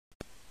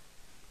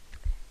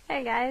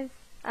Hey guys,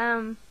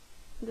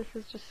 this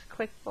is just a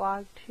quick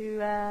vlog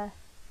to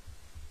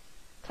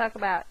talk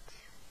about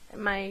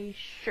my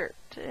shirt.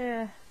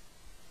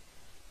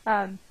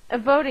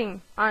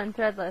 Voting on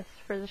Threadless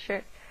for the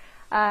shirt.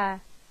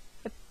 The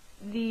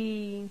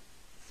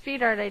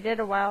speed art I did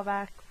a while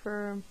back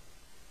for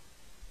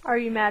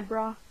Mad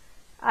Braw,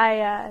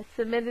 I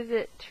submitted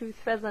it to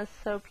Threadless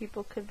so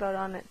people could vote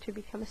on it to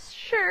become a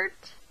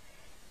shirt,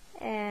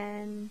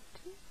 and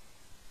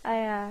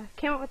I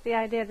came up with the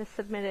idea to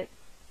submit it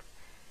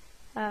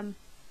a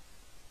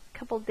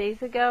couple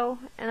days ago,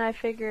 and I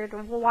figured,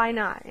 well, why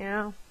not, you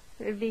know?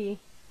 It'd be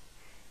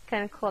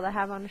kind of cool to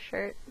have on a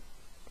shirt.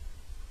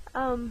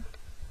 Right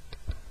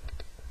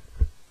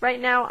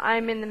now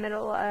I'm in the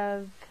middle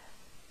of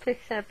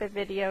fixing up a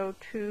video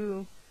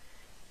to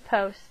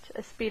post,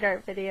 a speed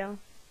art video.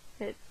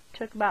 It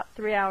took about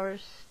 3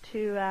 hours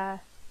to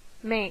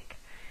make,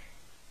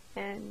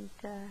 and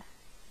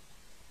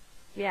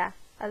yeah,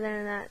 other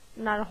than that,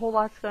 not a whole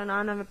lot's going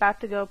on. I'm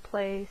about to go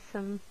play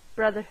some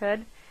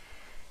Brotherhood.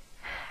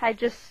 I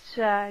just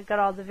got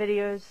all the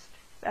videos,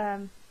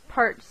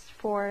 parts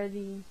for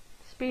the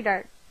speed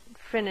art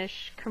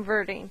finished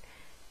converting,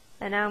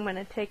 and now I'm going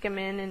to take them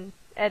in and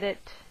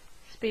edit,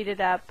 speed it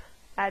up,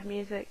 add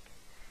music,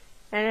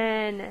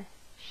 and then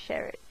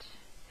share it.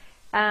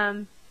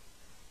 I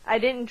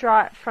didn't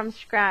draw it from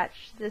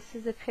scratch. This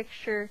is a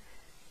picture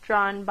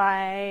drawn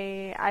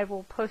by, I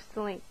will post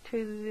the link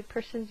to the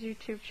person's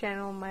YouTube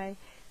channel, my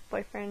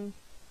boyfriend,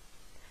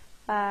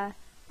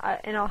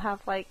 and I'll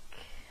have, like,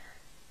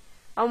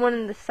 on one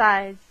of the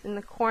sides, in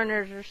the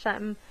corners or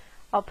something,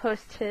 I'll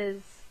post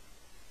his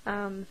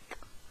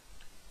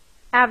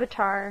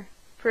avatar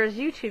for his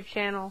YouTube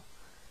channel,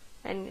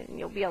 and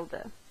you'll be able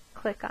to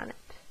click on it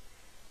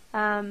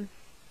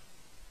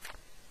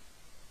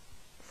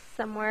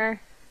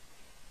somewhere.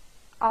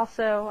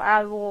 Also,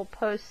 I will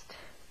post,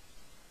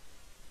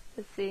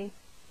 let's see,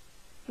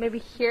 maybe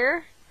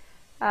here,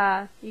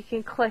 you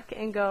can click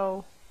and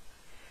go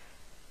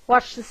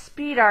watch the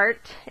speed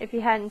art if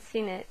you hadn't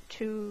seen it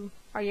to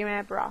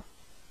Mad Braw.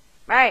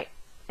 Right.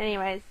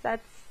 Anyways,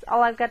 that's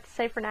all I've got to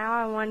say for now.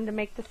 I wanted to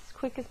make this as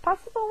quick as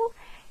possible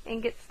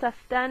and get stuff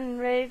done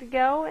and ready to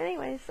go.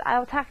 Anyways,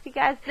 I'll talk to you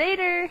guys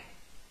later.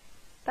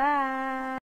 Bye.